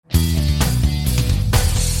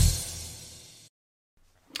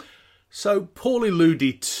So Paul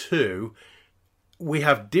alluded to, we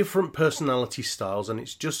have different personality styles, and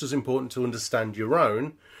it's just as important to understand your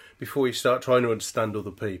own before you start trying to understand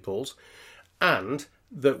other people's, and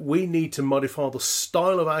that we need to modify the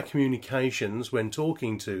style of our communications when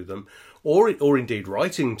talking to them, or indeed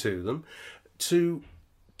writing to them, to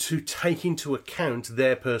take into account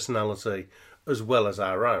their personality as well as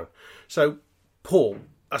our own. So, Paul,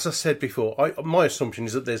 as I said before, my assumption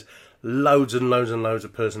is that there's loads and loads and loads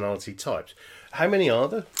of personality types. How many are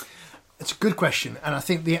there? It's a good question, and I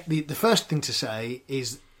think the first thing to say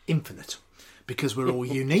is infinite, because we're all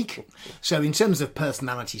unique. So in terms of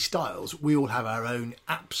personality styles, we all have our own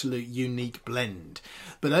absolute unique blend.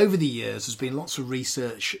 But over the years, there's been lots of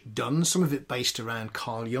research done, some of it based around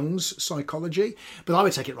Carl Jung's psychology. But I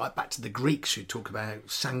would take it right back to the Greeks, who talk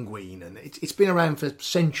about sanguine, and it's been around for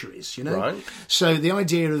centuries, you know. Right. So the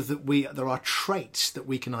idea of that there are traits that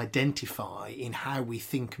we can identify in how we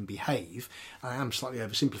think and behave. I am slightly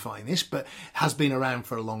oversimplifying this, but has been around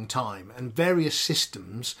for a long time, and various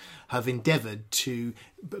systems have endeavoured to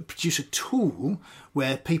produce a tool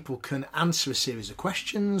where people can answer a series of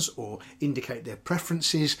questions or indicate their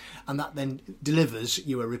preferences, and that then delivers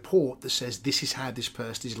you a report that says this is how this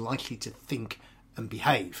person is likely to think and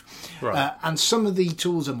behave. Right. And some of the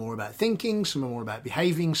tools are more about thinking, some are more about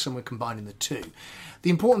behaving, some are combining the two. The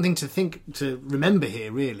important thing to remember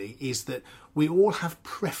here really is that we all have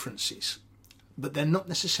preferences, but they're not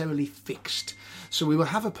necessarily fixed. So we will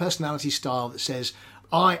have a personality style that says,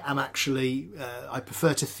 I am actually, I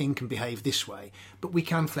prefer to think and behave this way, but we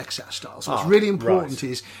can flex our style. So what's really important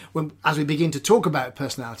is, as we begin to talk about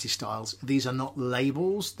personality styles, these are not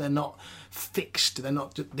labels, they're not fixed, they're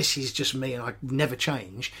not, this is just me and I never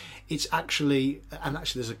change. It's actually, and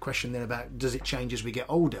actually there's a question there about, does it change as we get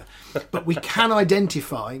older? But we can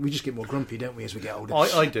identify, we just get more grumpy, don't we, as we get older?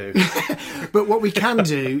 I do. But what we can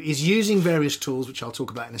do is, using various tools, which I'll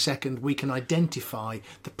talk about in a second, we can identify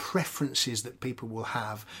the preferences that people will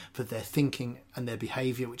have for their thinking and their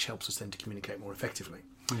behaviour, which helps us then to communicate more effectively.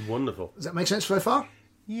 Wonderful. Does that make sense so far?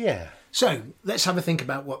 Yeah. So let's have a think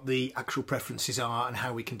about what the actual preferences are and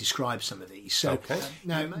how we can describe some of these. So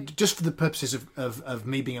now, just for the purposes of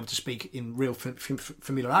me being able to speak in real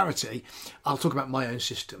familiarity, I'll talk about my own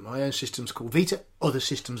system. My own system's called Vita. Other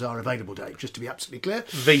systems are available, Dave, just to be absolutely clear.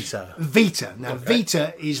 Vita. Vita. Now,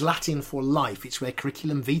 Vita is Latin for life. It's where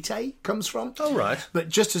curriculum vitae comes from. Oh, right. But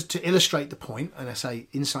just to illustrate the point, and I say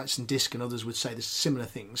Insights and Disc and others would say there's similar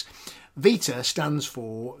things, Vita stands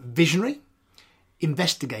for visionary,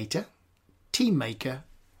 investigator, team maker,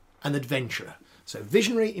 and adventurer. So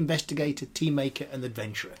visionary, investigator, team maker, and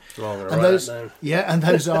adventurer. And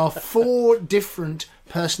those are 4 different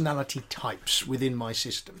personality types within my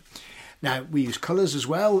system. Now, we use colours as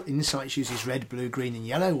well. Insights uses red, blue, green and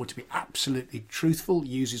yellow, or to be absolutely truthful,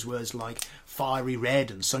 uses words like fiery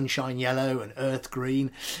red and sunshine yellow and earth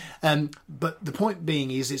green. But the point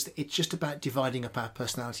being is it's just about dividing up our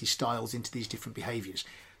personality styles into these different behaviours.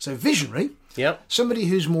 So visionary, somebody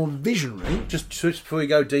who's more visionary. Just before we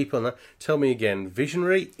go deep on that, tell me again.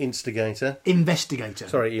 Visionary, investigator. Investigator.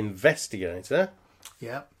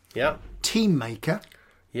 Yeah. Yeah. Team maker.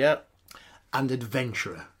 Yeah. And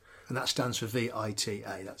adventurer. And that stands for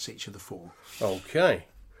VITA. That's each of the 4. Okay.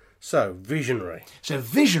 So, visionary.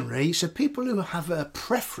 So people who have a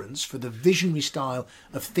preference for the visionary style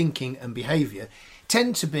of thinking and behaviour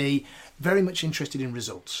tend to be very much interested in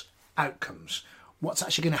results, outcomes, what's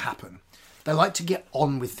actually going to happen. They like to get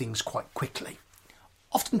on with things quite quickly.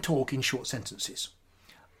 Often talk in short sentences.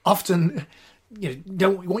 Often,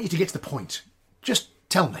 don't want you to get to the point. Just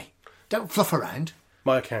tell me. Don't fluff around.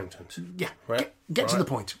 My accountant. Yeah, right. Get to the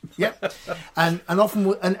point. Yeah, and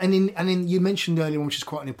often, and you mentioned earlier, which is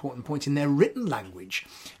quite an important point, in their written language,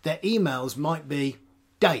 their emails might be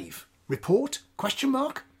Dave report ?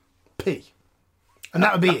 P, and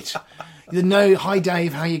that would be it. No, hi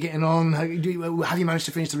Dave, how are you getting on? Have you managed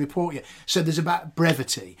to finish the report yet? So there's about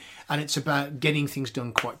brevity, and it's about getting things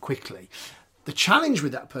done quite quickly. The challenge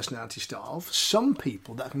with that personality style, for some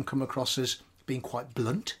people, that can come across as being quite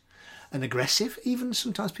blunt and aggressive. Even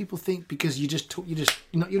sometimes people think, because you're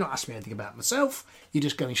not asking me anything about myself, you're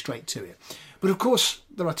just going straight to it. But of course,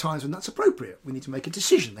 there are times when that's appropriate. We need to make a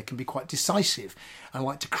decision. They can be quite decisive and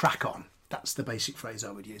like to crack on. That's the basic phrase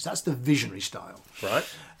I would use. That's the visionary style. Right.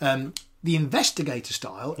 The investigator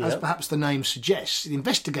style, as perhaps the name suggests, the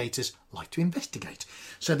investigators like to investigate.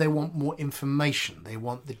 So they want more information. They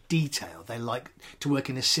want the detail. They like to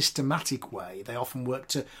work in a systematic way. They often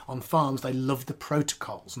work on farms. They love the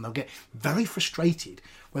protocols, and they'll get very frustrated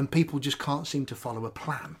when people just can't seem to follow a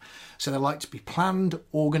plan. So they like to be planned,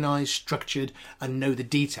 organised, structured, and know the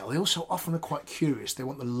detail. They also often are quite curious. They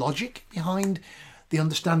want the logic behind the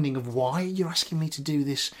understanding of why you're asking me to do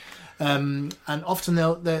this. And often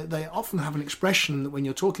they often have an expression that when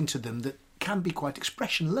you're talking to them that can be quite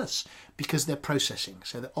expressionless because they're processing.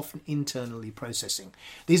 So they're often internally processing.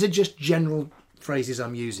 These are just general phrases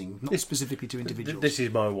I'm using, not specifically to individuals. This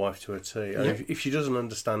is my wife to a T. Yeah. If she doesn't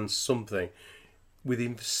understand something,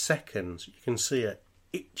 within seconds you can see her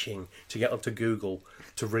itching to get onto Google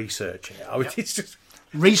to research it. I mean, it's just...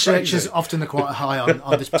 Researchers often are quite high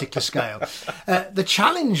on this particular scale. The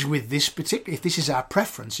challenge with this particular, if this is our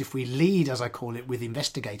preference, if we lead, as I call it, with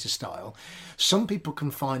investigator style, some people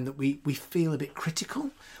can find that we feel a bit critical.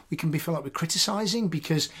 We can feel like we're criticising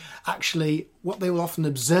because actually what they will often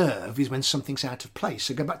observe is when something's out of place.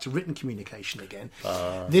 So go back to written communication again.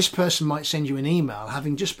 This person might send you an email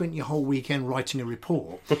having just spent your whole weekend writing a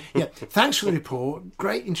report. Yeah, thanks for the report.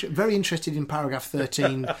 Great, very interested in paragraph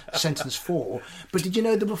 13, sentence 4. But did you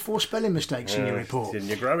know there were 4 spelling mistakes in your report?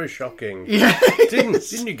 Your grammar's shocking. Yeah.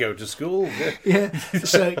 Didn't you go to school? Yeah.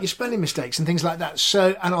 So your spelling mistakes and things like that.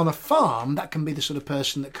 So, and on a farm, that can be the sort of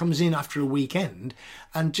person that comes in after a weekend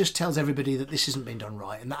and just tells everybody that this hasn't been done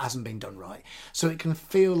right and that hasn't been done right. So it can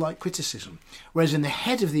feel like criticism. Whereas in the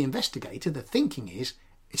head of the investigator, the thinking is,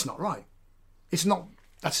 it's not right. It's not,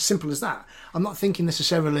 that's as simple as that. I'm not thinking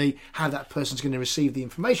necessarily how that person's going to receive the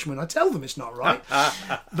information when I tell them it's not right,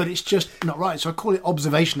 but it's just not right. So I call it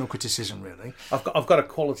observational criticism, really. I've got a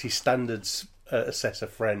quality standards assessor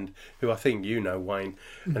friend who I think you know, Wayne,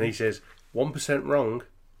 and he says 1% wrong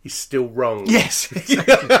is still wrong. Yes,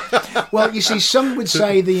 exactly. Well, you see, some would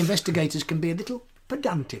say the investigators can be a little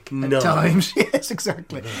pedantic at times. Yes,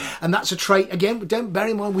 exactly. And that's a trait. Again, don't bear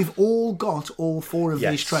in mind we've all got all 4 of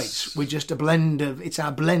these traits. We're just a blend of. It's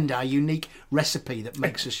our blend, our unique recipe that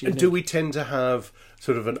makes us unique. And do we tend to have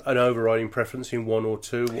sort of an overriding preference in 1 or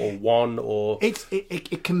 2 or 1 or...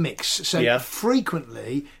 It can mix. So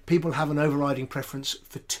frequently people have an overriding preference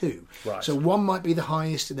for 2. Right. So 1 might be the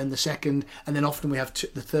highest and then the second, and then often we have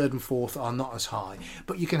the 3rd and 4th are not as high.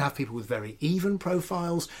 But you can have people with very even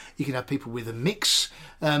profiles. You can have people with a mix.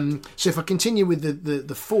 So if I continue with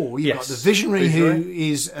the 4, you've got the visionary. Who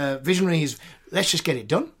is... visionary is, let's just get it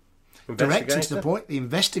done. Direct and to the point. The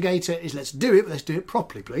investigator is, let's do it, but let's do it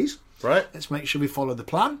properly, please. Right. Let's make sure we follow the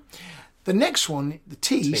plan. The next one, the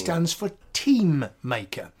T, stands for team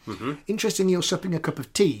maker. Mm-hmm. Interestingly, you're supping a cup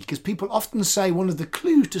of tea because people often say one of the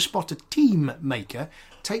clues to spot a team maker,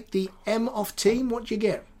 take the M off team, what do you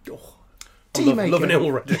get? Oh, team maker. Loving it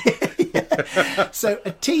already. So a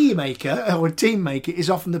tea maker or a team maker is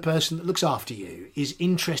often the person that looks after you, is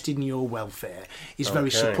interested in your welfare, is very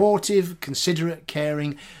supportive, considerate,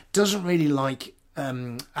 caring, doesn't really like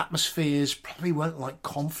atmospheres, probably won't like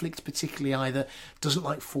conflict particularly either, doesn't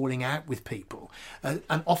like falling out with people, and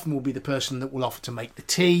often will be the person that will offer to make the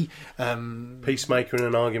tea. Peacemaker in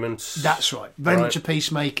an argument. That's right. Very much a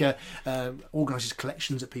peacemaker, organises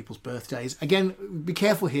collections at people's birthdays. Again, be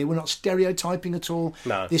careful here, we're not stereotyping at all.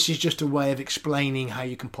 No. This is just a way of explaining how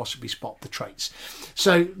you can possibly spot the traits.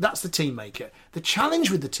 So that's the team maker. The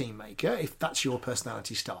challenge with the team maker, if that's your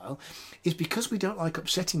personality style, is because we don't like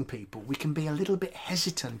upsetting people, we can be a little bit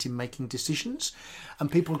hesitant in making decisions,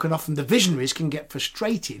 and people can often, the visionaries can get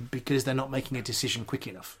frustrated because they're not making a decision quick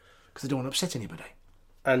enough because they don't want to upset anybody.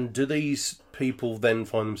 And do these people then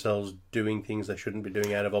find themselves doing things they shouldn't be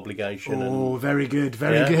doing out of obligation? Oh, very good,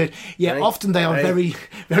 very good. Yeah, often they are very,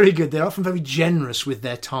 very good. They're often very generous with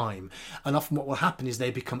their time. And often what will happen is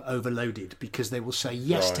they become overloaded because they will say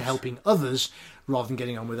yes to helping others rather than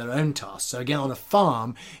getting on with their own tasks. So again, on a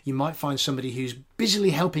farm, you might find somebody who's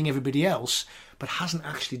busily helping everybody else but hasn't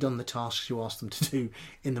actually done the tasks you asked them to do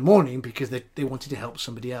in the morning because they wanted to help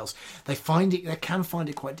somebody else. They can find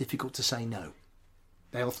it quite difficult to say no.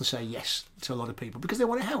 They often say yes to a lot of people because they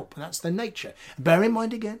want to help, and that's their nature. Bear in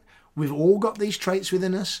mind again, we've all got these traits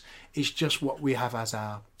within us. It's just what we have as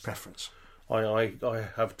our preference. I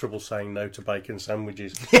have trouble saying no to bacon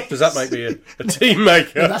sandwiches. Yes. Does that make me a team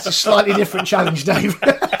maker? Well, that's a slightly different challenge, Dave.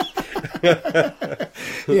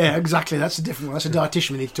 Yeah, exactly. That's a different one. That's a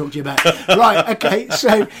dietitian we need to talk to you about. Right, okay.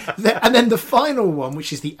 So, and then the final one,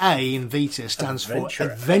 which is the A in Vita, stands for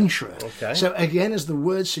adventurer. Okay. So again, as the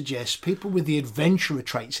word suggests, people with the adventurer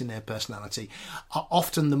traits in their personality are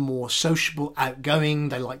often the more sociable, outgoing.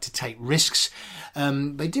 They like to take risks.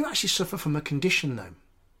 They do actually suffer from a condition, though.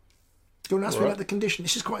 Don't ask me about the condition.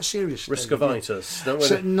 This is quite serious. Riskovitis. Don't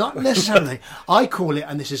So not necessarily. I call it,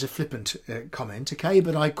 and this is a flippant comment, okay,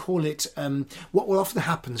 but I call it what will often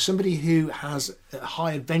happen. Somebody who has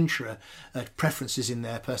high adventurer preferences in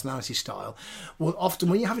their personality style will often,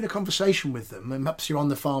 when you're having a conversation with them, and perhaps you're on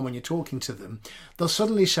the farm when you're talking to them, they'll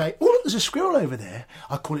suddenly say, "Oh, look, there's a squirrel over there."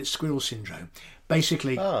 I call it squirrel syndrome.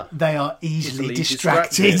 Basically, they are easily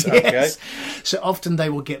distracted. Yes. Okay. So often they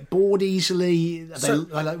will get bored easily. They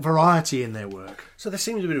like variety in their work. So there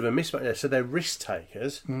seems a bit of a mismatch there. So they're risk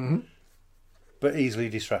takers, but easily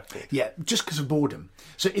distracted. Yeah, just because of boredom.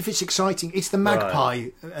 So if it's exciting, it's the magpie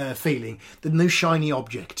feeling, the new shiny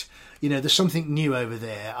object. You know, there's something new over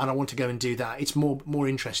there and I want to go and do that. It's more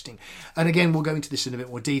interesting. And again, we'll go into this in a bit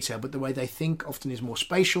more detail, but the way they think often is more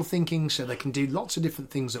spatial thinking, so they can do lots of different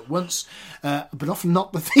things at once, but often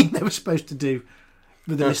not the thing they were supposed to do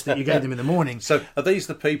with the list that you gave them in the morning. So are these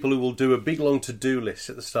the people who will do a big long to-do list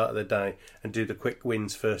at the start of their day and do the quick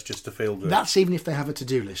wins first just to feel good? That's even if they have a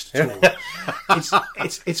to-do list at all.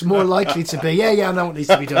 It's more likely to be, I know what needs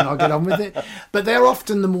to be done, I'll get on with it. But they're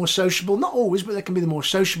often the more sociable, not always, but they can be the more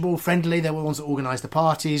sociable, friendly, they're the ones that organise the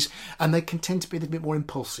parties, and they can tend to be a little bit more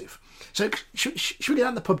impulsive. So should we get out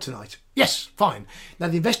in the pub tonight? Yes, fine. Now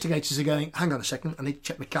the investigators are going, hang on a second, I need to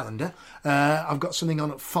check my calendar. I've got something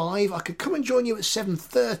on at 5. I could come and join you at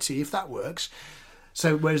 7:30 if that works.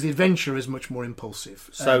 So whereas the adventurer is much more impulsive.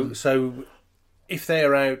 So if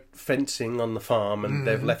they're out fencing on the farm and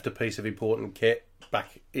they've left a piece of important kit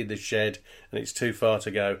back in the shed and it's too far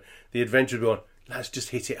to go, the adventurer will go on, let's just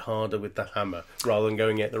hit it harder with the hammer rather than going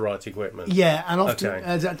and get the right equipment. Yeah, and often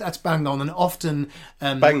that's bang on, and often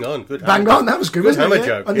bang on, good. Bang on, that was good, wasn't hammer it?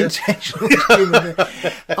 joke. Unintentionally.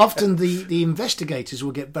 Often the investigators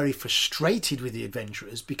will get very frustrated with the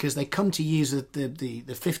adventurers because they come to use the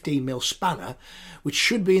 15mm spanner, which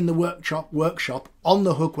should be in the workshop on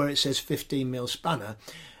the hook where it says 15mm spanner.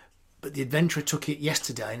 But the adventurer took it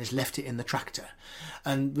yesterday and has left it in the tractor.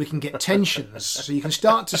 And we can get tensions. So you can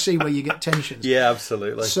start to see where you get tensions. Yeah,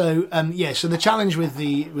 absolutely. So, so the challenge with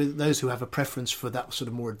those who have a preference for that sort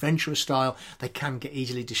of more adventurous style, they can get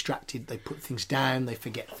easily distracted. They put things down. They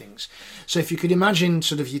forget things. So if you could imagine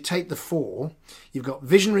sort of you take the 4, you've got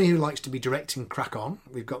visionary who likes to be direct and crack on.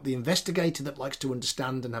 We've got the investigator that likes to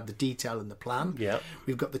understand and have the detail and the plan. Yeah.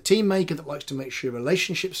 We've got the team maker that likes to make sure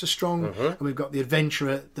relationships are strong. And we've got the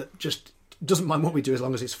adventurer that just doesn't mind what we do as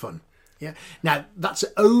long as it's fun. Yeah. Now, that's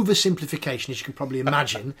an oversimplification, as you can probably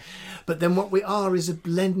imagine. But then what we are is a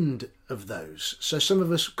blend of those. So some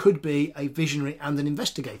of us could be a visionary and an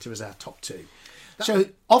investigator as our top 2. So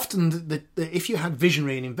often, if you had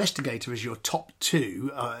visionary and investigator as your top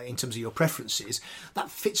 2 in terms of your preferences,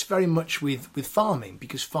 that fits very much with farming,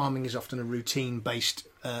 because farming is often a routine-based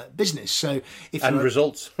business. So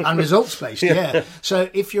results based, yeah.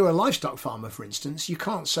 So if you're a livestock farmer, for instance, you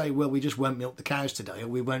can't say, well, we just won't milk the cows today, or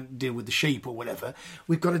we won't deal with the sheep, or whatever.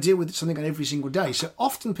 We've got to deal with something on every single day. So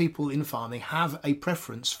often people in farming have a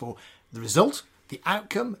preference for the result, the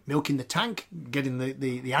outcome, milking the tank, getting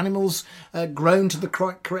the animals grown to the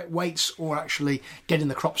correct weights, or actually getting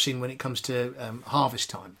the crops in when it comes to harvest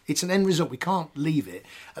time. It's an end result. We can't leave it.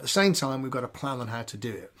 At the same time, we've got a plan on how to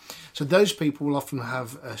do it. So those people will often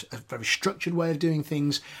have a very structured way of doing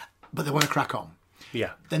things, but they want to crack on.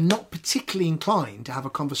 Yeah. They're not particularly inclined to have a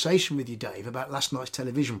conversation with you, Dave, about last night's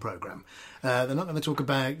television programme. They're not going to talk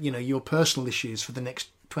about, your personal issues for the next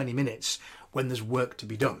 20 minutes when there's work to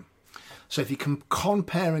be done. So if you can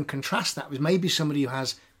compare and contrast that with maybe somebody who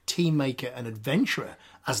has team maker and adventurer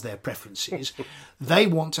as their preferences, they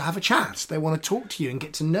want to have a chat. They want to talk to you and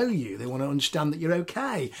get to know you. They want to understand that you're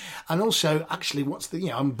okay. And also, actually,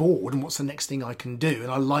 I'm bored and what's the next thing I can do? And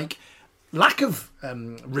I like lack of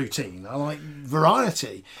routine. I like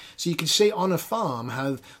variety. So you can see on a farm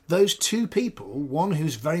how those 2 people, one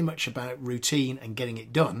who's very much about routine and getting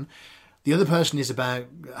it done, the other person is about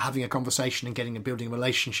having a conversation and building a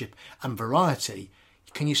relationship and variety.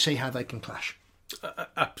 Can you see how they can clash?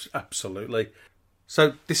 Absolutely.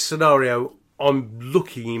 So this scenario I'm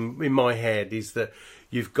looking in my head is that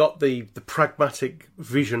you've got the pragmatic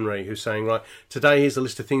visionary who's saying, right, today here's a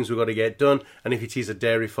list of things we've got to get done. And if it is a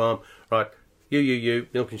dairy farm, right, you,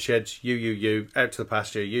 milking sheds, you, out to the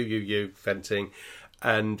pasture, you, fencing.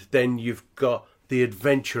 And then you've got the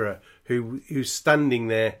adventurer who's standing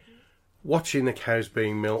there watching the cows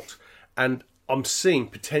being milked, and I'm seeing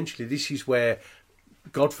potentially this is where,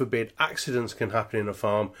 God forbid, accidents can happen in a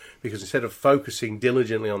farm, because instead of focusing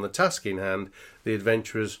diligently on the task in hand, the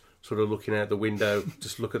adventurer's sort of looking out the window,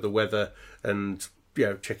 just look at the weather and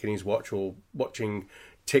checking his watch or watching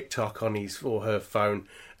TikTok on his or her phone,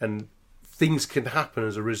 and things can happen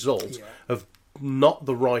as a result of not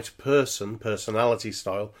the right personality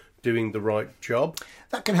style, doing the right job.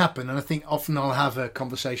 That can happen, and I think often I'll have a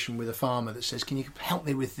conversation with a farmer that says, can you help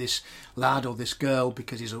me with this lad or this girl,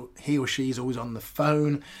 because he or she is always on the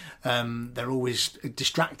phone, they're always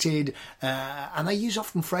distracted, and they use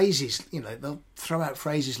often phrases, they'll throw out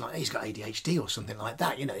phrases like, he's got ADHD or something like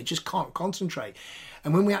that, he just can't concentrate.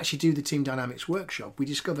 And when we actually do the team dynamics workshop, we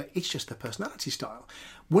discover it's just the personality style.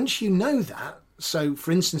 Once you know that, so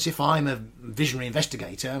for instance, if I'm a visionary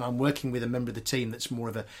investigator and I'm working with a member of the team that's more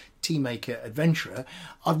of a team maker adventurer,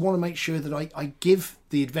 I'd want to make sure that I give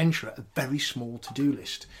the adventurer a very small to-do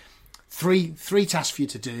list. Three tasks for you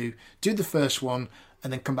to do the first one,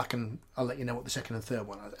 and then come back and I'll let you know what the second and third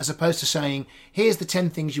one are. As opposed to saying, here's the 10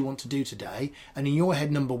 things you want to do today, and in your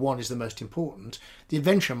head, number 1 is the most important. The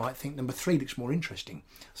adventurer might think number 3 looks more interesting.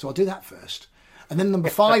 So I'll do that first. And then number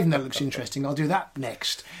 5 now looks interesting. I'll do that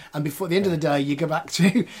next. And before the end of the day, you go back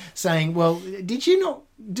to saying, well, did you not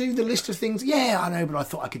do the list of things? Yeah, I know, but I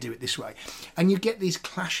thought I could do it this way. And you get these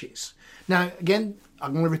clashes. Now, again,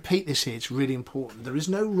 I'm going to repeat this here. It's really important. There is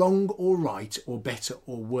no wrong or right or better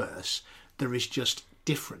or worse. There is just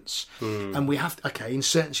difference. And we have to, in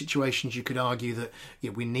certain situations you could argue that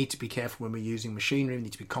we need to be careful when we're using machinery, we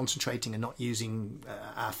need to be concentrating and not using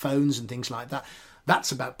our phones and things like that.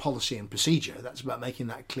 That's about policy and procedure. That's about making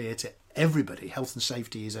that clear to everybody. Health and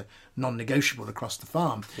safety is a non-negotiable across the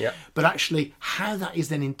farm. Yep. But actually how that is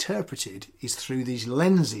then interpreted is through these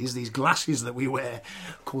lenses, these glasses that we wear,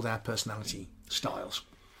 called our personality styles.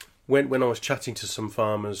 When I was chatting to some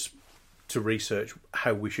farmers to research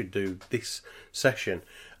how we should do this session,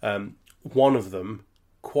 one of them,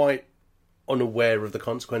 quite unaware of the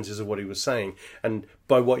consequences of what he was saying, and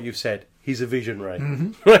by what you've said, he's a visionary.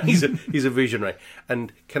 Mm-hmm. he's a visionary,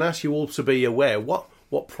 and can ask you all to be aware what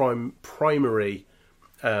primary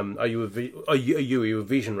are you a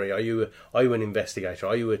visionary? Are you an investigator?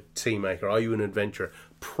 Are you a team maker? Are you an adventurer?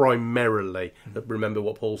 Primarily, remember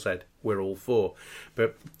what Paul said. We're all 4,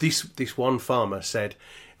 but this one farmer said,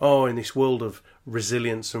 "Oh, in this world of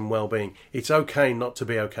resilience and well-being, it's okay not to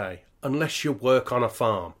be okay unless you work on a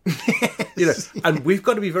farm." And we've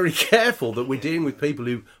got to be very careful that we're dealing with people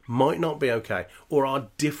who might not be okay or are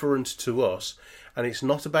different to us. And it's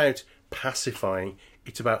not about pacifying,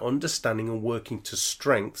 it's about understanding and working to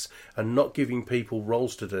strengths and not giving people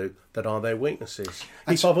roles to do that are their weaknesses.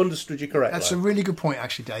 If I've understood you correctly. That's a really good point,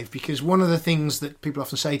 actually, Dave, because one of the things that people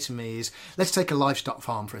often say to me is, let's take a livestock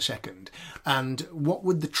farm for a second, and what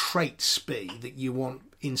would the traits be that you want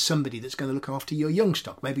in somebody that's going to look after your young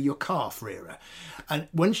stock, maybe your calf rearer? And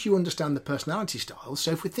once you understand the personality styles,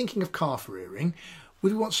 so if we're thinking of calf rearing,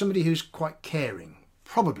 would we want somebody who's quite caring?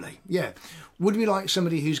 Probably, yeah. Would we like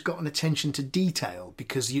somebody who's got an attention to detail?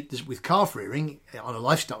 Because with calf rearing on a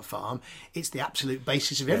livestock farm, it's the absolute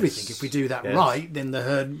basis of everything. If we do that right, then the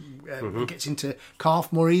herd gets into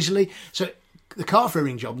calf more easily. So the calf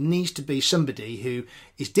rearing job needs to be somebody who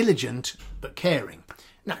is diligent but caring.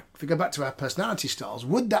 Now, if we go back to our personality styles,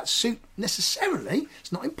 would that suit necessarily?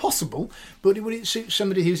 It's not impossible, but would it suit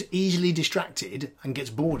somebody who's easily distracted and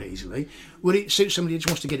gets bored easily? Would it suit somebody who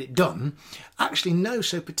just wants to get it done? Actually, no.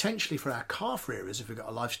 So potentially for our calf rearers, if we've got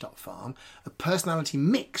a livestock farm, a personality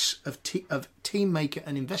mix of team maker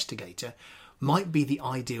and investigator might be the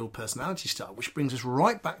ideal personality style, which brings us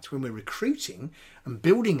right back to when we're recruiting and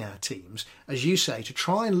building our teams, as you say, to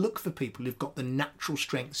try and look for people who've got the natural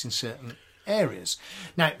strengths in certain areas.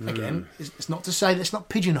 Now, again, it's not to say, let's not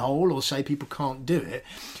pigeonhole or say people can't do it,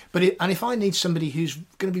 but if I need somebody who's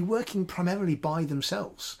going to be working primarily by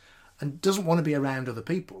themselves and doesn't want to be around other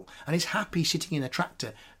people and is happy sitting in a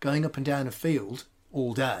tractor going up and down a field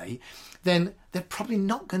all day, then they're probably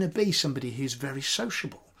not going to be somebody who's very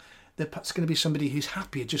sociable. They're perhaps going to be somebody who's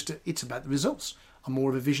happier it's about the results. I'm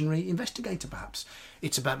more of a visionary investigator, perhaps.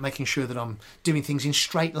 It's about making sure that I'm doing things in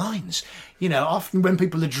straight lines. Often when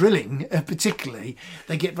people are drilling, particularly,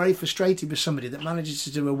 they get very frustrated with somebody that manages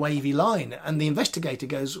to do a wavy line, and the investigator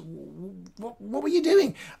goes, what were you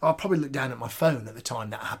doing? I'll probably look down at my phone at the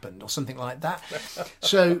time that happened, or something like that.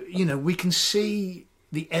 So, we can see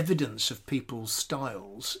the evidence of people's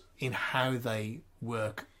styles in how they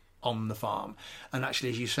work on the farm. And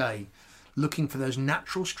actually, as you say, looking for those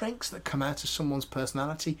natural strengths that come out of someone's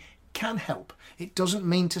personality can help. It doesn't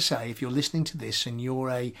mean to say, if you're listening to this and you're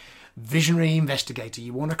a visionary investigator,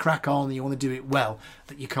 you want to crack on, you want to do it well,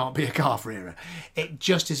 that you can't be a calf rearer. It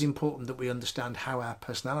just is important that we understand how our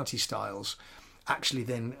personality styles actually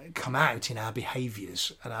then come out in our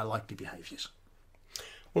behaviours and our likely behaviours.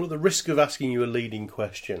 Well, at the risk of asking you a leading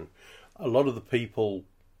question, a lot of the people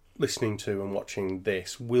listening to and watching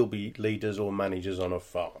this will be leaders or managers on a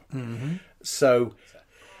farm. Mm-hmm. So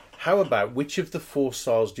How about, which of the 4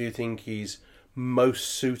 styles do you think is most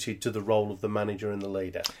suited to the role of the manager and the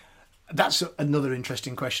leader? That's another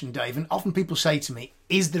interesting question, Dave. And often people say to me,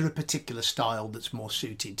 is there a particular style that's more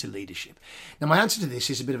suited to leadership? Now, my answer to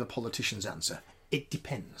this is a bit of a politician's answer. It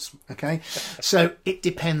depends, okay? So it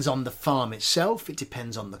depends on the farm itself. It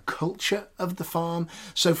depends on the culture of the farm.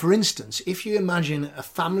 So, for instance, if you imagine a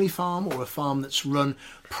family farm or a farm that's run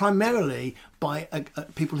primarily by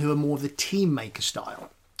people who are more of the team maker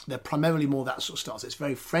style, they're primarily more that sort of style. So it's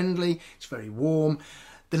very friendly, it's very warm.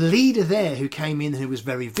 The leader there who came in who was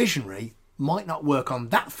very visionary might not work on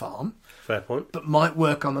that farm. Fair point. But might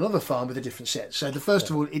work on another farm with a different set. So first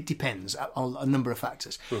of all, it depends on a number of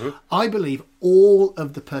factors. I believe all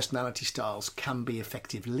of the personality styles can be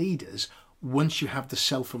effective leaders once you have the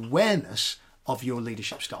self-awareness of your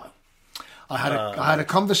leadership style. I had a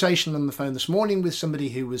conversation on the phone this morning with somebody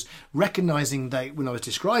who was recognising that when I was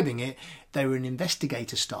describing it, they were an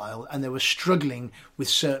investigator style and they were struggling with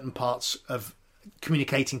certain parts of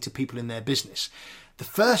communicating to people in their business. The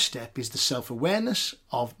first step is the self-awareness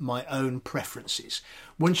of my own preferences.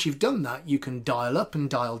 Once you've done that, you can dial up and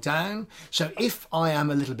dial down. So if I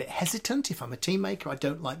am a little bit hesitant, if I'm a team maker, I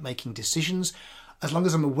don't like making decisions, as long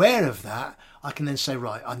as I'm aware of that, I can then say,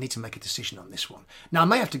 right, I need to make a decision on this one. Now, I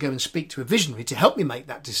may have to go and speak to a visionary to help me make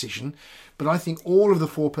that decision, but I think all of the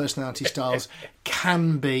 4 personality styles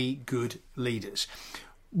can be good leaders.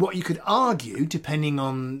 What you could argue, depending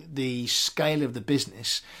on the scale of the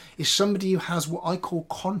business, is somebody who has what I call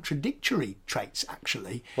contradictory traits,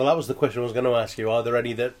 actually. Well, that was the question I was going to ask you. Are there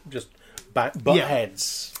any that just butt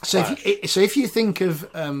heads? So if you think of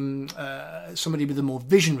somebody with the more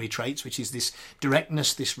visionary traits, which is this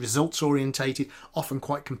directness, this results-orientated, often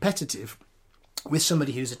quite competitive, with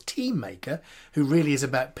somebody who's a team maker, who really is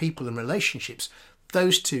about people and relationships,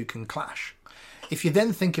 those two can clash. If you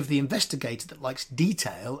then think of the investigator that likes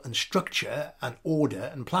detail and structure and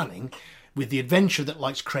order and planning, with the adventurer that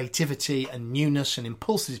likes creativity and newness and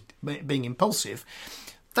being impulsive,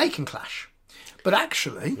 they can clash. But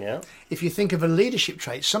actually, if you think of a leadership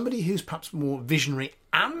trait, somebody who's perhaps more visionary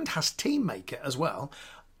and has team maker as well,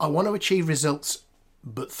 I want to achieve results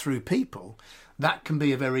but through people, that can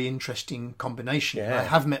be a very interesting combination. I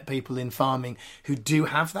have met people in farming who do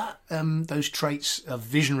have that, those traits of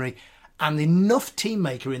visionary and enough team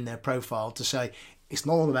maker in their profile to say, it's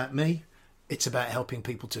not all about me, it's about helping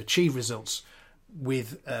people to achieve results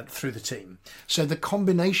with through the team. So the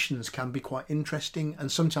combinations can be quite interesting,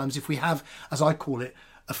 and sometimes if we have, as I call it,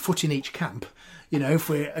 a foot in each camp, if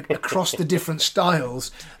we're across the different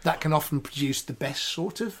styles, that can often produce the best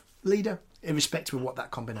sort of leader, irrespective of what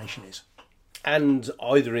that combination is. And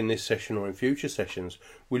either in this session or in future sessions,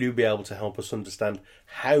 will you be able to help us understand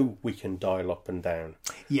how we can dial up and down?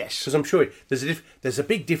 Yes. Because I'm sure there's a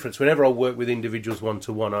big difference. Whenever I work with individuals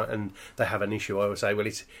one-to-one and they have an issue, I always say, well,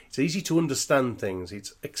 it's easy to understand things.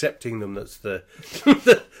 It's accepting them that's the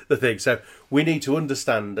the thing. So we need to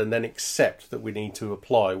understand and then accept that we need to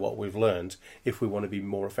apply what we've learned if we want to be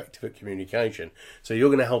more effective at communication. So you're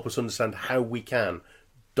going to help us understand how we can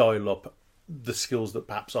dial up the skills that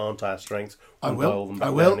perhaps aren't our strengths. I will.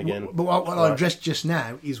 Again. But what I addressed just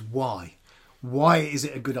now is why. Why is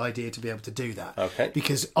it a good idea to be able to do that? Okay.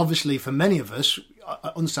 Because obviously for many of us,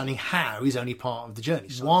 understanding how is only part of the journey.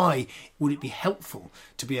 So why would it be helpful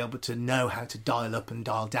to be able to know how to dial up and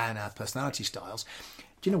dial down our personality styles?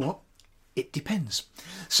 Do you know what? It depends.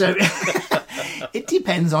 So it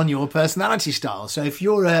depends on your personality style. So if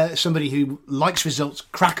you're somebody who likes results,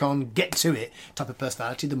 crack on, get to it type of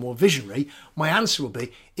personality, the more visionary, my answer will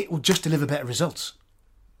be, it will just deliver better results.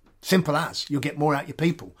 Simple as. You'll get more out your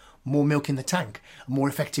people, more milk in the tank, a more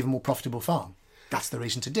effective and more profitable farm. That's the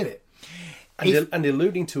reason to do it. And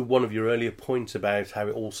alluding to one of your earlier points about how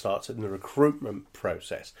it all starts in the recruitment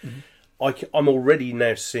process, I'm already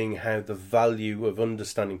now seeing how the value of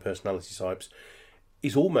understanding personality types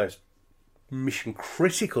is almost mission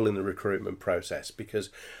critical in the recruitment process,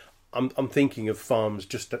 because I'm thinking of farms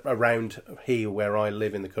just around here where I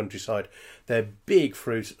live in the countryside. They're big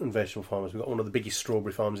fruit and vegetable farmers. We've got one of the biggest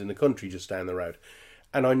strawberry farms in the country just down the road.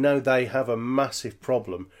 And I know they have a massive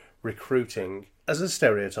problem recruiting. As a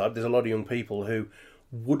stereotype, there's a lot of young people who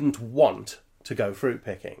wouldn't want to go fruit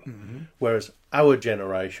picking, whereas our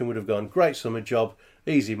generation would have gone, great summer job,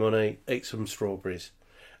 easy money, eat some strawberries,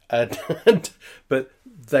 but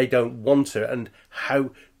they don't want to. And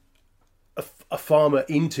how a farmer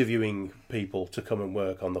interviewing people to come and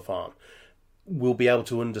work on the farm will be able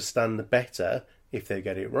to understand better if they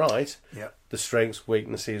get it right, Yeah. the strengths,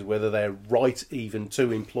 weaknesses, whether they're right even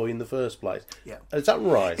to employ in the first place. Yeah. Is that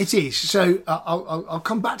right? It is. So I'll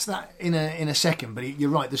come back to that in a second, but you're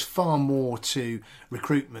right, there's far more to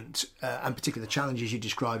recruitment, and particularly the challenges you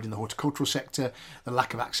described in the horticultural sector, the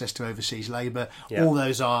lack of access to overseas labour. Yeah. All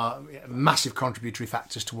those are massive contributory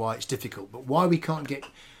factors to why it's difficult. But why we can't get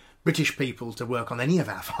British people to work on any of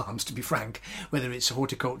our farms, to be frank, whether it's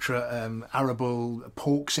horticulture, arable,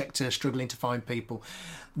 pork sector, struggling to find people,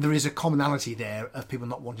 there is a commonality there of people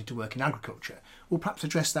not wanting to work in agriculture. We'll perhaps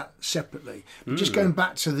address that separately. But just going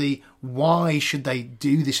back to the why should they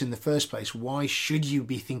do this in the first place? Why should you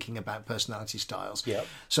be thinking about personality styles? Yep.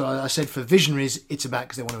 So I said for visionaries, it's about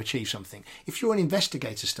because they want to achieve something. If you're an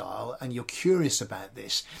investigator style and you're curious about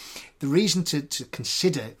this, the reason to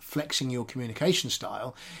consider flexing your communication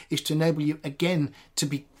style is to enable you, again, to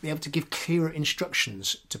be able to give clearer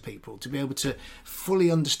instructions to people, to be able to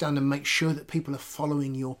fully understand and make sure that people are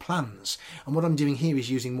following your plans. And what I'm doing here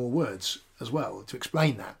is using more words as well to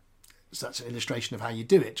explain that. So that's an illustration of how you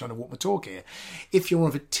do it, trying to walk my talk here. If you're more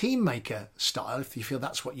of a team maker style, if you feel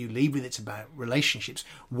that's what you lead with, it's about relationships,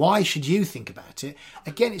 why should you think about it?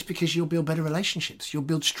 Again, it's because you'll build better relationships. You'll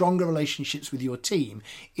build stronger relationships with your team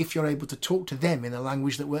if you're able to talk to them in a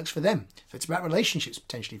language that works for them. So it's about relationships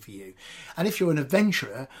potentially for you. And if you're an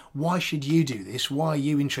adventurer, why should you do this? Why are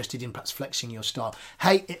you interested in perhaps flexing your style?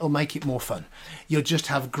 Hey, it'll make it more fun. You'll just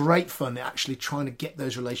have great fun actually trying to get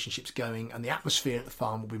those relationships going, and the atmosphere at the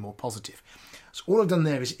farm will be more positive. So all I've done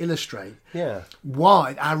there is illustrate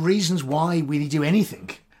why our reasons why we do anything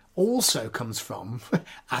also comes from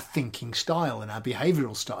our thinking style and our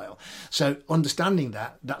behavioural style. So understanding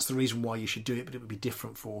that, that's the reason why you should do it, but it would be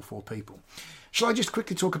different for people. Shall I just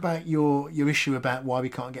quickly talk about your issue about why we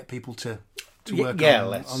can't get people to work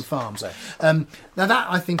on farms? Now that,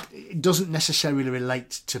 I think, it doesn't necessarily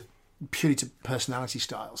relate to purely to personality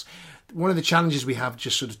styles. One of the challenges we have,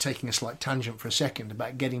 just sort of taking a slight tangent for a second,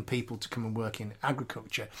 about getting people to come and work in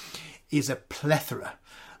agriculture is a plethora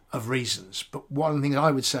of reasons. But one thing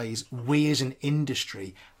I would say is we as an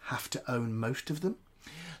industry have to own most of them.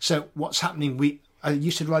 So what's happening,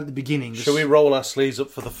 you said right at the beginning... Shall we roll our sleeves up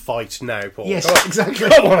for the fight now, Paul? Yes, exactly.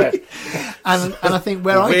 Come on. And I think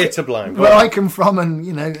where I come from, and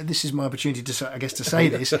this is my opportunity to say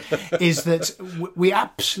this, is that we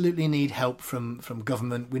absolutely need help from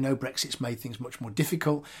government. We know Brexit's made things much more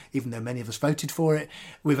difficult, even though many of us voted for it.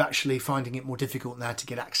 We're actually finding it more difficult now to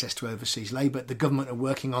get access to overseas labour. The government are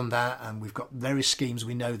working on that, and we've got various schemes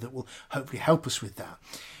we know that will hopefully help us with that.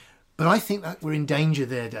 But I think that we're in danger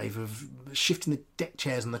there, Dave, of shifting the deck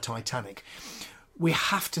chairs on the Titanic. We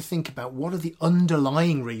have to think about what are the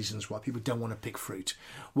underlying reasons why people don't want to pick fruit.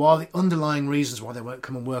 What are the underlying reasons why they won't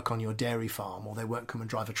come and work on your dairy farm, or they won't come and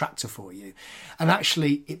drive a tractor for you. And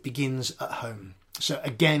actually, it begins at home. So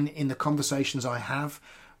again, in the conversations I have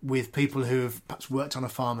with people who have perhaps worked on a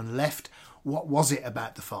farm and left, what was it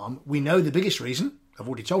about the farm? We know the biggest reason. I've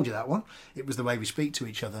already told you that one. It was the way we speak to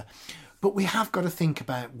each other. But we have got to think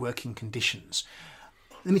about working conditions.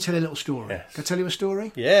 Let me tell you a little story. Yes. Can I tell you a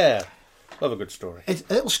story? Yeah. Love a good story. It's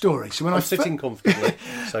a little story. So when I'm sitting comfortably.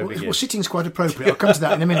 So well, sitting's quite appropriate. I'll come to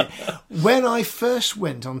that in a minute. When I first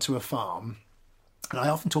went onto a farm, and I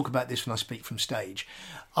often talk about this when I speak from stage,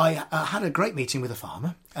 I had a great meeting with a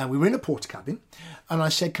farmer, and we were in a porter cabin, and I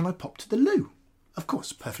said, can I pop to the loo? Of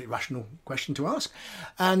course, a perfectly rational question to ask.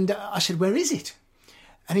 And I said, where is it?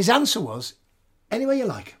 And his answer was, anywhere you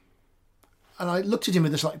like. And I looked at him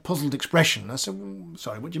with this puzzled expression. I said,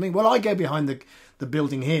 sorry, what do you mean? Well, I go behind the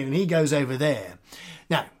building here and he goes over there.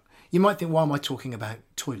 Now, you might think, why am I talking about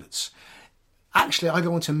toilets? Actually, I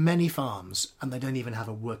go onto many farms and they don't even have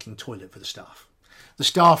a working toilet for the staff. The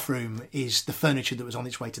staff room is the furniture that was on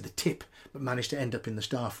its way to the tip but managed to end up in the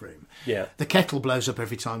staff room. Yeah. The kettle blows up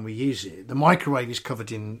every time we use it. The microwave is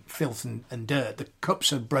covered in filth and dirt. The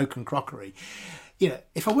cups are broken crockery.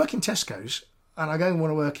 If I work in Tesco's, and I go and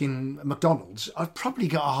want to work in McDonald's, I've probably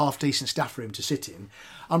got a half-decent staff room to sit in.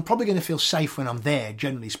 I'm probably going to feel safe when I'm there,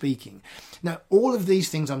 generally speaking. Now, all of these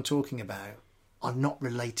things I'm talking about are not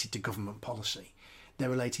related to government policy. They're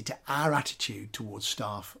related to our attitude towards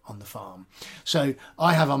staff on the farm. So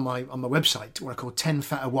I have on my website what I call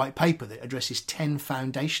a white paper that addresses 10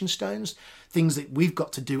 foundation stones, things that we've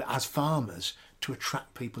got to do as farmers to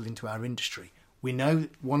attract people into our industry. We know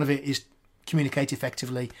one of it is communicate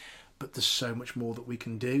effectively, but there's so much more that we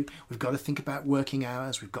can do. We've got to think about working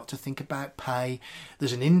hours. We've got to think about pay.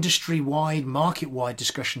 There's an industry-wide, market-wide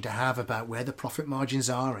discussion to have about where the profit margins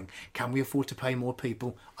are and can we afford to pay more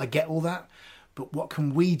people. I get all that, but what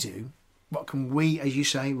can we do? What can we, as you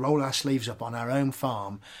say, roll our sleeves up on our own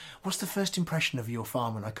farm? What's the first impression of your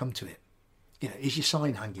farm when I come to it? Is your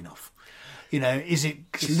sign hanging off? Is it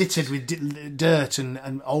littered with dirt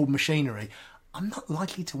and old machinery? I'm not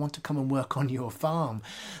likely to want to come and work on your farm.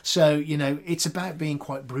 So, it's about being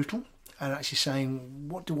quite brutal and actually saying,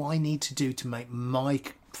 what do I need to do to make my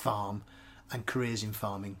farm and careers in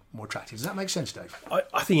farming more attractive? Does that make sense, Dave?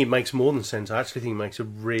 I think it makes more than sense. I actually think it makes a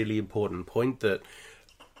really important point that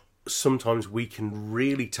sometimes we can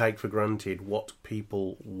really take for granted what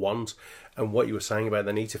people want, and what you were saying about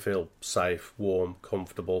they need to feel safe, warm,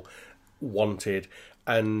 comfortable, wanted.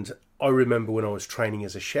 And I remember when I was training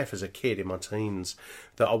as a chef as a kid in my teens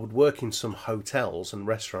that I would work in some hotels and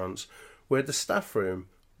restaurants where the staff room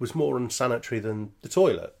was more unsanitary than the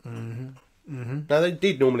toilet. Mm-hmm. Mm-hmm. Now, they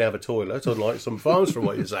did normally have a toilet, unlike some farms, from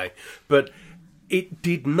what you're saying, but it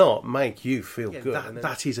did not make you feel good.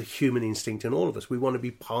 That is a human instinct in all of us. We want to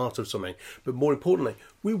be part of something, but more importantly,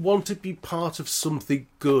 we want to be part of something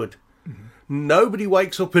good. Mm-hmm. Nobody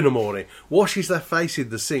wakes up in the morning, washes their face in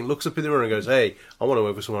the sink, looks up in the mirror and goes, "Hey, I want to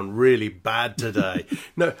work for someone really bad today."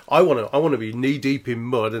 No, I want to be knee deep in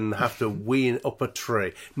mud and have to wee up a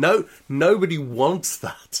tree. No, nobody wants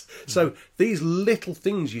that. So these little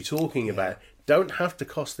things you're talking about don't have to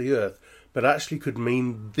cost the earth, but actually could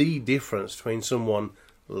mean the difference between someone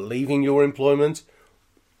leaving your employment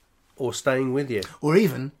or staying with you, or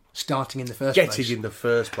even starting in the first place. Getting in the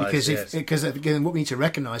first place, because again, what we need to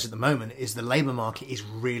recognise at the moment is the labour market is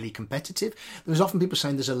really competitive. There's often people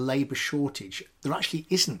saying there's a labour shortage. There actually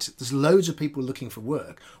isn't. There's loads of people looking for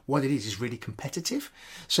work. What it is really competitive.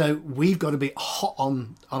 So we've got to be hot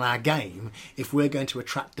on our game if we're going to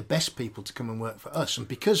attract the best people to come and work for us. And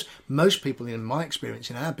because most people, in my experience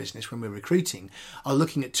in our business when we're recruiting, are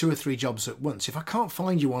looking at 2 or 3 jobs at once, if I can't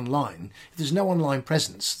find you online, if there's no online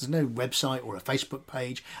presence, there's no website or a Facebook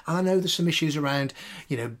page, and I know there's some issues around,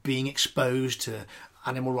 being exposed to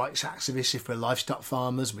animal rights activists if we're livestock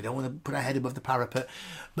farmers. We don't want to put our head above the parapet,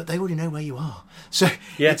 but they already know where you are. So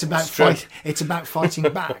it's about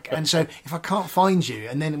fighting back. And so if I can't find you,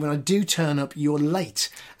 and then when I do turn up, you're late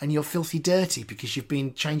and you're filthy dirty because you've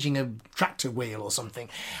been changing a tractor wheel or something,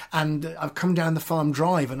 and I've come down the farm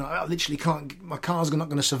drive and I literally can't. My car's not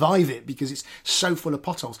going to survive it because it's so full of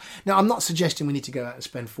potholes. Now, I'm not suggesting we need to go out and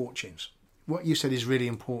spend fortunes. What you said is really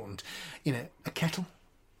important. A kettle,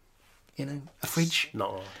 a fridge,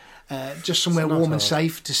 just somewhere warm and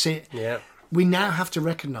safe to sit. Yeah. We now have to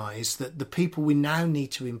recognise that the people we now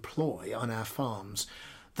need to employ on our farms,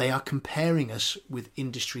 they are comparing us with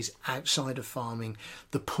industries outside of farming.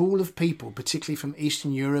 The pool of people, particularly from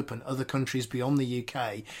Eastern Europe and other countries beyond the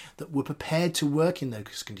UK, that were prepared to work in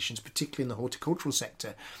those conditions, particularly in the horticultural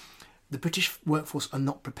sector, the British workforce are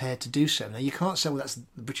not prepared to do so. Now, you can't say, well, that's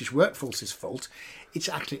the British workforce's fault. It's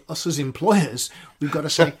actually us as employers. We've got to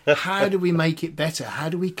say, how do we make it better? How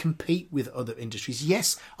do we compete with other industries?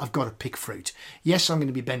 Yes, I've got to pick fruit. Yes, I'm going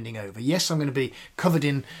to be bending over. Yes, I'm going to be covered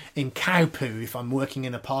in cow poo if I'm working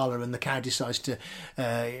in a parlour and the cow decides to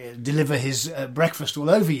deliver his breakfast all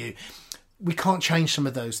over you. We can't change some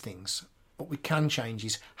of those things. What we can change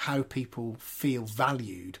is how people feel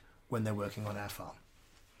valued when they're working on our farm.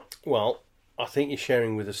 Well, I think you're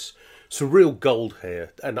sharing with us some real gold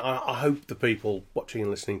here, and I hope the people watching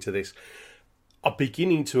and listening to this are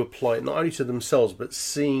beginning to apply it not only to themselves, but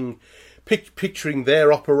picturing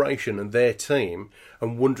their operation and their team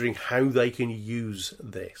and wondering how they can use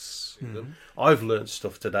this. Mm-hmm. I've learned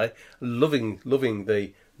stuff today, loving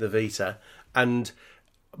the Vita,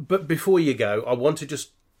 but before you go, I want to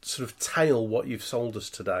just sort of tail what you've sold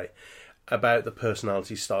us today about the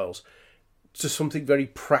personality styles to something very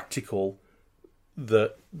practical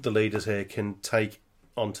that the leaders here can take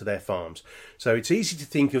onto their farms. So it's easy to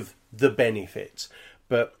think of the benefits,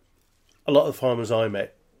 but a lot of the farmers I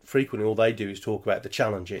met, frequently all they do is talk about the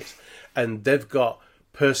challenges, and they've got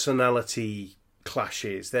personality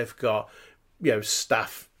clashes, they've got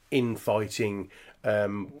staff infighting,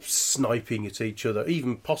 sniping at each other,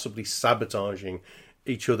 even possibly sabotaging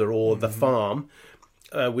each other or the farm.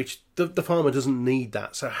 Which the farmer doesn't need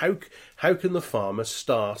that. So how can the farmer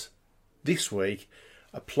start this week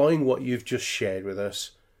applying what you've just shared with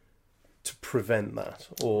us to prevent that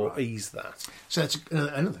or ease that? So that's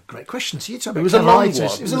another great question. So you talk about it was a long one.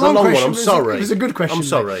 It was a long one. I'm sorry. It was a good question. I'm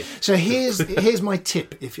sorry. So here's my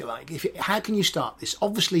tip, if you like. How can you start this?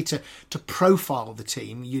 Obviously, to profile the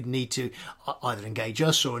team, you'd need to either engage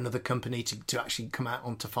us or another company to actually come out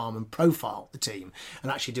onto farm and profile the team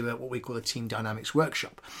and actually do what we call a team dynamics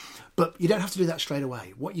workshop. But you don't have to do that straight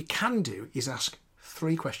away. What you can do is ask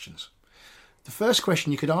 3 questions. The first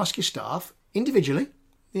question you could ask your staff individually,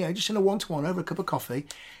 just in a one-to-one over a cup of coffee.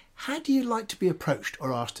 How do you like to be approached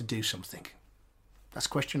or asked to do something? That's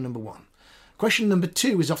question number 1. Question number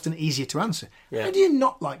 2 is often easier to answer. Yeah. How do you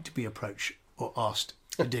not like to be approached or asked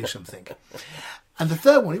to do something? And the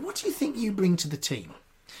third one is, what do you think you bring to the team?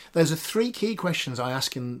 Those are 3 key questions I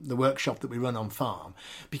ask in the workshop that we run on farm,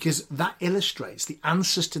 because that illustrates the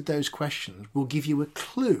answers to those questions will give you a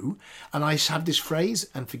clue. And I have this phrase,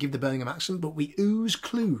 and forgive the Birmingham accent, but we ooze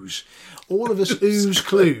clues. All of us ooze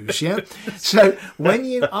clues, yeah? So when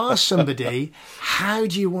you ask somebody, how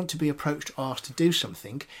do you want to be approached or asked to do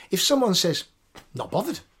something? If someone says, not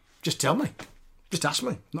bothered, just tell me, just ask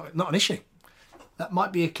me, not an issue. That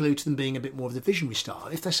might be a clue to them being a bit more of the visionary style.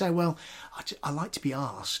 If they say, well, I like to be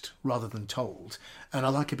asked rather than told, and I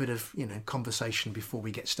like a bit of conversation before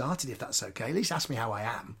we get started, if that's okay, at least ask me how I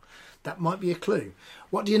am. That might be a clue.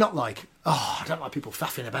 What do you not like? Oh, I don't like people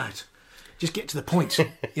faffing about. Just get to the point,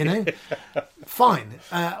 Fine.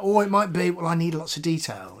 Or it might be, well, I need lots of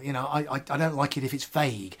detail. I don't like it if it's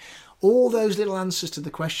vague. All those little answers to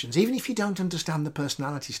the questions, even if you don't understand the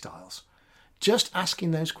personality styles, just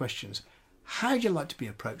asking those questions. How do you like to be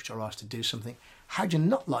approached or asked to do something? How do you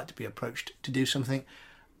not like to be approached to do something?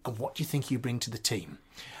 And what do you think you bring to the team?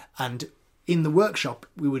 And in the workshop,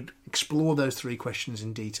 we would explore those 3 questions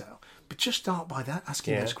in detail. But just start by that,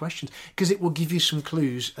 asking those questions, because it will give you some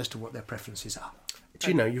clues as to what their preferences are.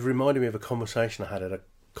 Do you've reminded me of a conversation I had at a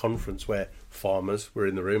conference where farmers were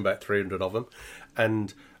in the room, about 300 of them,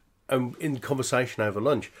 and in conversation over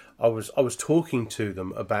lunch, I was talking to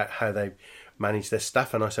them about how they manage their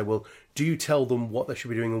staff, and I said, well, do you tell them what they should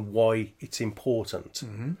be doing and why it's important?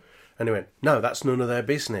 Mm-hmm. And he went, no, that's none of their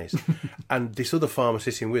business. And this other farmer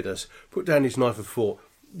sitting with us put down his knife and fork,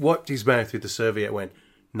 wiped his mouth with the serviette, went,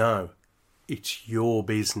 no, it's your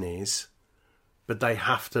business, but they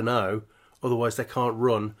have to know, otherwise they can't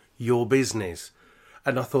run your business.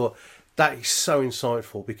 And I thought, that is so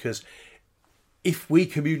insightful, because if we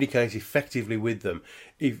communicate effectively with them,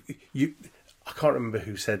 I can't remember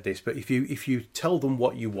who said this, but if you tell them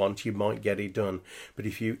what you want, you might get it done. But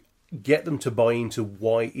if you get them to buy into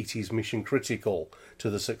why it is mission critical to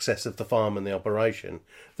the success of the farm and the operation,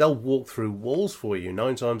 they'll walk through walls for you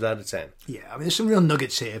 9 times out of 10. Yeah, I mean, there's some real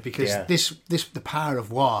nuggets here, because the power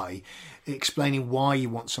of why, explaining why you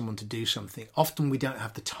want someone to do something. Often we don't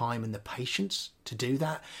have the time and the patience to do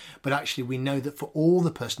that, but actually we know that for all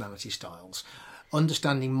the personality styles,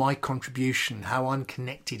 understanding my contribution, how I'm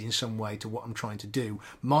connected in some way to what I'm trying to do,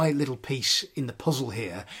 my little piece in the puzzle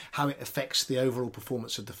here, how it affects the overall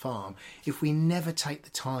performance of the farm. If we never take the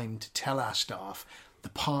time to tell our staff the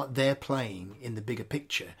part they're playing in the bigger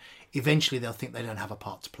picture, eventually they'll think they don't have a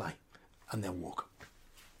part to play and they'll walk.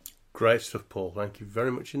 Great stuff, Paul. Thank you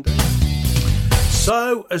very much indeed.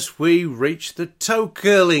 So, as we reach the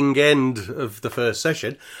toe-curling end of the first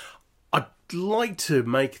session, I'd like to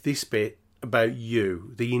make this bit about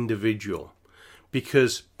you, the individual,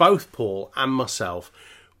 because both Paul and myself,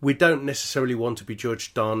 we don't necessarily want to be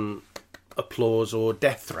judged on applause or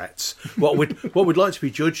death threats. What we'd like to be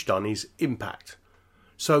judged on is impact.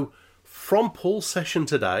 So from Paul's session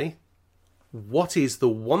today, what is the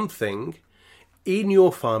one thing in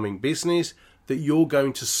your farming business that you're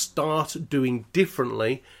going to start doing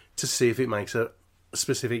differently to see if it makes a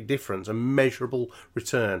specific difference, a measurable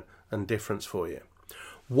return and difference for you?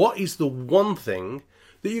 What is the one thing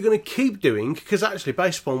that you're going to keep doing? Because actually,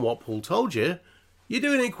 based upon what Paul told you, you're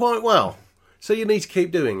doing it quite well. So you need to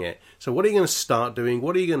keep doing it. So what are you going to start doing?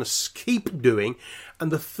 What are you going to keep doing?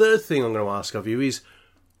 And the third thing I'm going to ask of you is,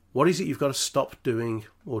 what is it you've got to stop doing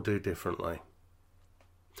or do differently?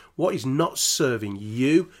 What is not serving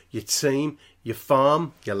you, your team, your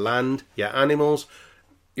farm, your land, your animals,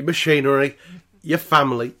 your machinery, your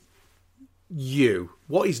family, you?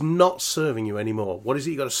 What is not serving you anymore? What is it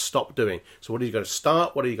you've got to stop doing? So what have you got to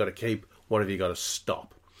start? What have you got to keep? What have you got to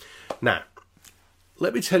stop? Now,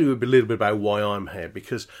 let me tell you a little bit about why I'm here,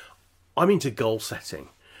 because I'm into goal setting.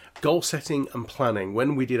 Goal setting and planning.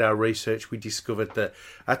 When we did our research, we discovered that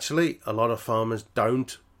actually a lot of farmers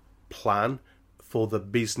don't plan for the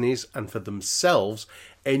business and for themselves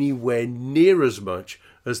anywhere near as much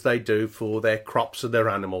as they do for their crops and their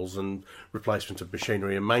animals and replacement of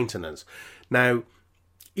machinery and maintenance. Now,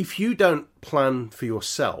 if you don't plan for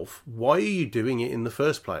yourself, why are you doing it in the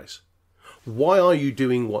first place? Why are you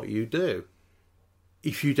doing what you do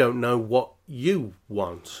if you don't know what you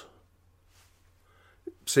want?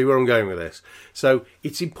 See where I'm going with this? So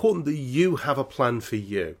it's important that you have a plan for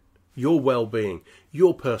you, your well-being,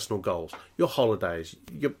 your personal goals, your holidays,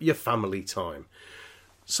 your family time.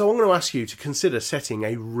 So I'm going to ask you to consider setting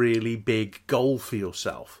a really big goal for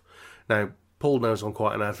yourself. Now, Paul knows I'm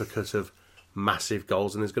quite an advocate of massive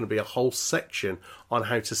goals, and there's going to be a whole section on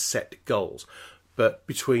how to set goals. But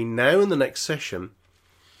between now and the next session,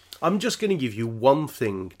 I'm just going to give you one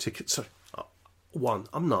thing to... Sorry, one.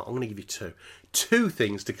 I'm not. I'm going to give you two. Two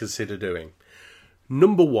things to consider doing.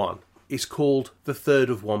 Number one is called the third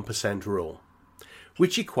of 1% rule,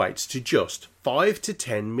 which equates to just 5 to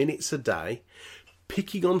 10 minutes a day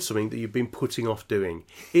picking on something that you've been putting off doing.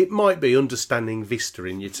 It might be understanding Vista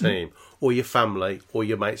in your team, or your family, or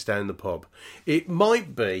your mates down the pub. It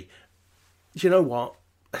might be, you know what,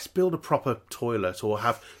 let's build a proper toilet, or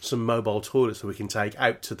have some mobile toilets that we can take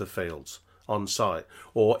out to the fields on site.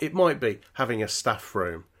 Or it might be having a staff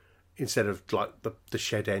room instead of like the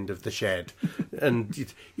shed end of the shed.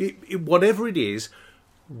 And whatever it is,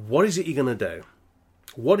 what is it you're going to do?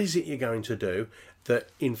 What is it you're going to do that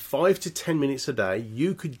in 5 to 10 minutes a day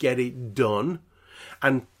you could get it done?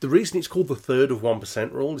 And the reason it's called the third of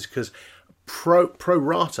 1% rule is because pro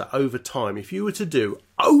rata over time, if you were to do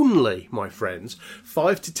only, my friends,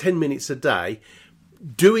 5 to 10 minutes a day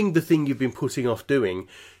doing the thing you've been putting off doing,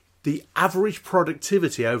 the average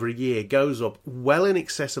productivity over a year goes up well in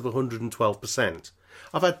excess of 112%.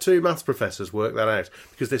 I've had 2 maths professors work that out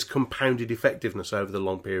because there's compounded effectiveness over the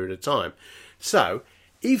long period of time. So,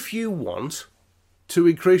 if you want to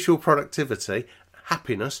increase your productivity,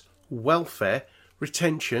 happiness, welfare,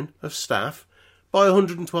 retention of staff by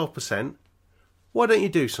 112%, why don't you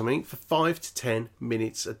do something for 5 to 10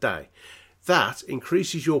 minutes a day? That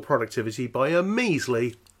increases your productivity by a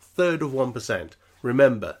measly third of 1%.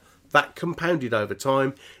 Remember, that compounded over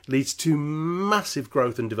time leads to massive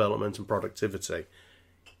growth and development and productivity.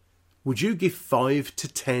 Would you give 5 to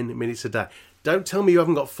 10 minutes a day? Don't tell me you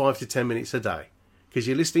haven't got 5 to 10 minutes a day, because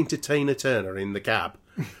you're listening to Tina Turner in the cab.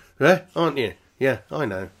 Yeah, aren't you? Yeah, I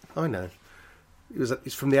know.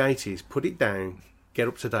 It's from the 80s. Put it down. Get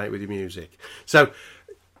up to date with your music. So,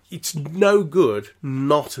 it's no good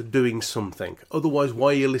not doing something. Otherwise, why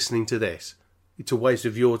are you listening to this? It's a waste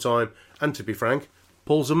of your time, and to be frank,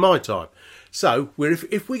 Paul's and my time. So,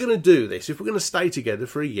 if we're going to do this, if we're going to stay together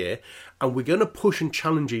for a year, and we're going to push and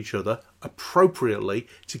challenge each other appropriately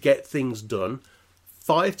to get things done,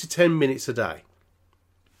 5 to 10 minutes a day.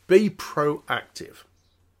 Be proactive.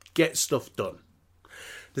 Get stuff done.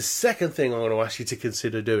 The second thing I want to ask you to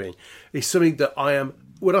consider doing is something that I am,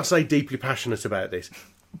 when I say deeply passionate about this,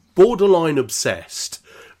 borderline obsessed.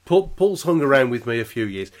 Paul's hung around with me a few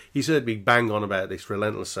years. He's heard me bang on about this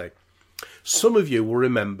relentlessly. Some of you will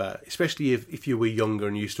remember, especially if you were younger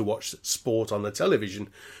and used to watch sport on the television,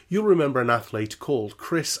 you'll remember an athlete called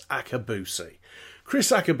Chris Akabusi.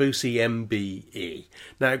 Chris Akabusi MBE.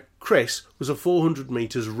 Now, Chris was a 400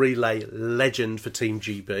 metres relay legend for Team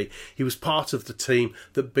GB. He was part of the team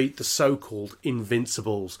that beat the so-called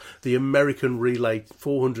Invincibles, the American relay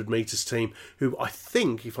 400 metres team, who I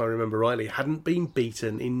think, if I remember rightly, hadn't been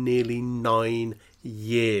beaten in nearly 9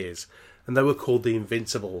 years. And they were called the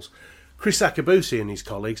Invincibles. Chris Akabusi and his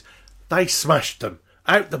colleagues, they smashed them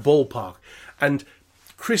out the ballpark. And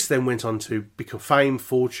Chris then went on to become fame,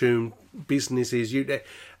 fortune, businesses.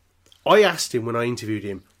 I asked him when I interviewed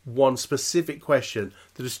him one specific question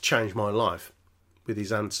that has changed my life with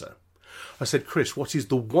his answer. I said, Chris, what is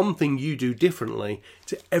the one thing you do differently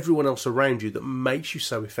to everyone else around you that makes you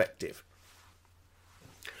so effective?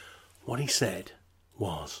 What he said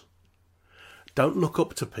was, don't look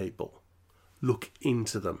up to people, look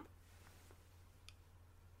into them.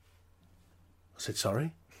 I said,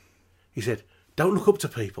 sorry? He said, don't look up to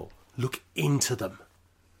people, look into them.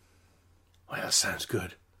 Well, that sounds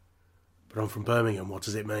good, but I'm from Birmingham, what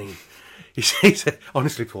does it mean? He said,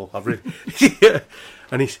 honestly, Paul, I've really...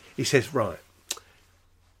 And he says, right.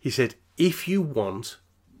 He said, if you want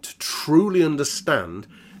to truly understand,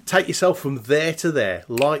 take yourself from there to there,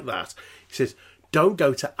 like that. He says, don't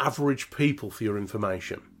go to average people for your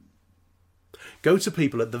information. Go to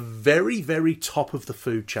people at the very, very top of the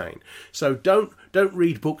food chain. So don't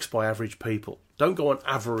read books by average people. Don't go on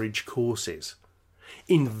average courses.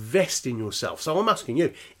 Invest in yourself. So I'm asking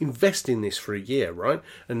you, invest in this for a year, right?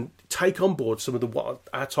 And take on board some of what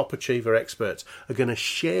our top achiever experts are going to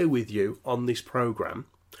share with you on this program.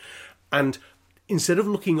 And instead of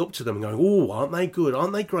looking up to them and going, oh, aren't they good?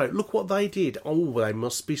 Aren't they great? Look what they did. Oh, they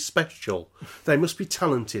must be special. They must be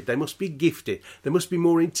talented. They must be gifted. They must be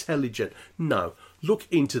more intelligent. No. Look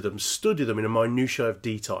into them, study them in a minutiae of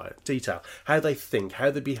detail, how they think,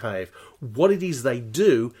 how they behave, what it is they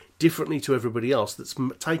do differently to everybody else that's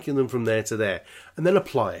taking them from there to there, and then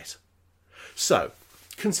apply it. So,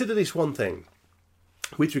 consider this one thing.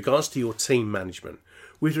 With regards to your team management,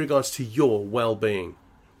 with regards to your well-being,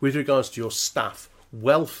 with regards to your staff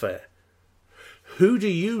welfare, who do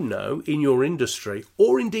you know in your industry,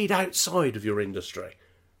 or indeed outside of your industry?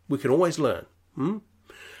 We can always learn.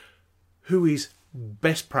 Who is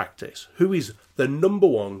best practice? Who is the number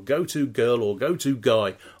one go-to girl or go-to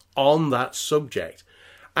guy on that subject?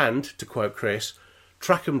 And, to quote Chris,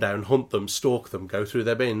 track them down, hunt them, stalk them, go through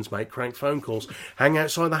their bins, make crank phone calls, hang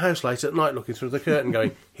outside the house late at night looking through the curtain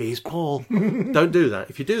going, here's Paul. Don't do that.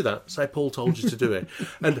 If you do that, say Paul told you to do it.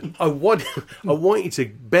 And I want you to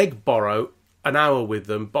beg, borrow an hour with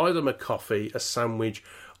them, buy them a coffee, a sandwich,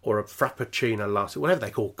 or a frappuccino latte, whatever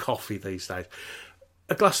they call coffee these days,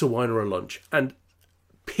 a glass of wine or a lunch, and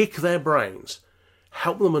pick their brains,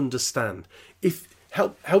 help them understand.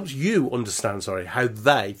 Helps you understand, how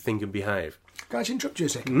they think and behave. Can I just interrupt you a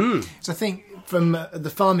second? So I think from the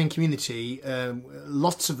farming community,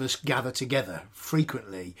 lots of us gather together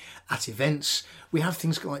frequently at events. We have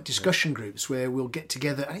things like discussion groups where we'll get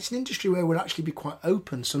together, and it's an industry where we'll actually be quite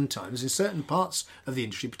open sometimes in certain parts of the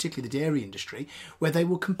industry, particularly the dairy industry, where they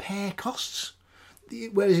will compare costs.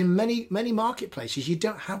 Whereas in many marketplaces, you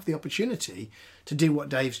don't have the opportunity to do what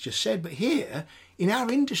Dave's just said. But here, in our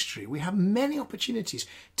industry, we have many opportunities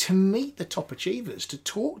to meet the top achievers, to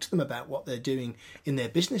talk to them about what they're doing in their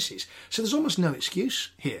businesses. So there's almost no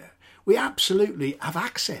excuse here. We absolutely have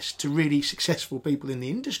access to really successful people in the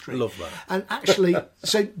industry. Love that. And actually,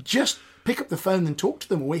 so just pick up the phone and talk to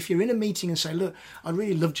them. Or if you're in a meeting and say, look, I'd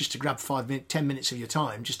really love just to grab 10 minutes of your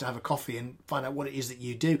time just to have a coffee and find out what it is that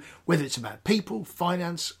you do, whether it's about people,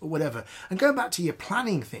 finance, or whatever. And going back to your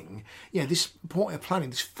planning thing, this point of planning,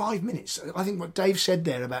 this 5 minutes. I think what Dave said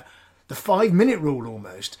there about the 5-minute rule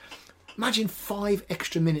almost. Imagine 5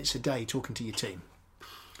 extra minutes a day talking to your team.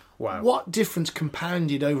 Wow. What difference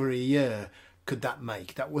compounded over a year could that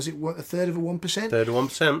make? Was it a third of a 1%? Third of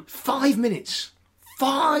 1%. 5 minutes.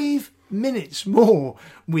 5 minutes more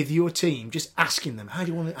with your team, just asking them, how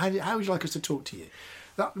would you like us to talk to you?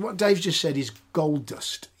 What Dave's just said is gold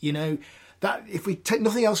dust. That if we take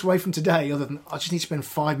nothing else away from today other than I just need to spend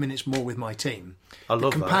 5 minutes more with my team,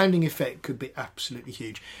 the compounding effect could be absolutely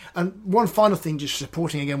huge. And one final thing, just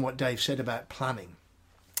supporting again what Dave said about planning.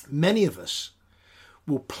 Many of us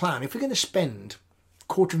will plan, if we're going to spend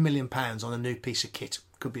 £250,000 on a new piece of kit,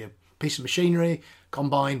 could be a piece of machinery,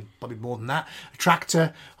 combine, probably more than that, a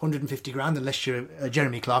tractor, 150 grand, unless you're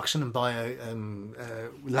Jeremy Clarkson and buy a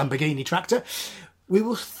Lamborghini tractor. We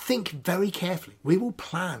will think very carefully. We will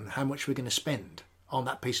plan how much we're going to spend on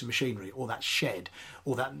that piece of machinery or that shed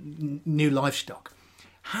or that new livestock.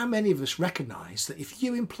 How many of us recognise that if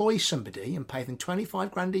you employ somebody and pay them 25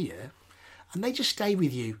 grand a year and they just stay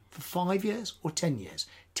with you for 5 years or 10 years,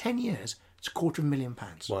 10 years, it's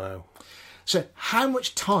 £250,000. Wow. So how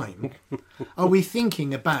much time are we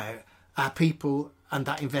thinking about our people and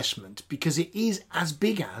that investment? Because it is as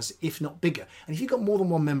big as, if not bigger. And if you've got more than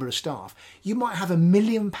one member of staff, you might have £1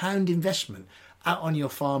 million investment out on your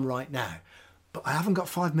farm right now. But I haven't got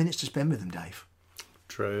 5 minutes to spend with them, Dave.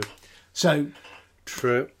 True. So,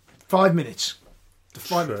 true. 5 minutes.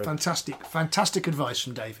 Fantastic advice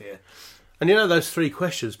from Dave here. And those 3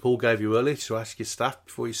 questions Paul gave you earlier to ask your staff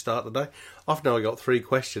before you start the day? I've now got 3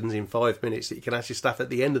 questions in 5 minutes that you can ask your staff at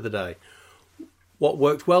the end of the day. What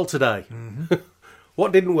worked well today? Mm-hmm.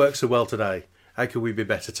 What didn't work so well today? How can we be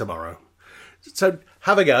better tomorrow? So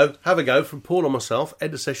have a go from Paul and myself,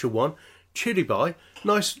 end of session 1. Tudy bye.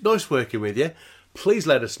 Nice working with you. Please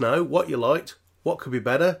let us know what you liked, what could be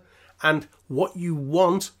better, and what you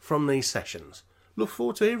want from these sessions. Look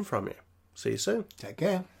forward to hearing from you. See you soon. Take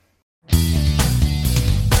care.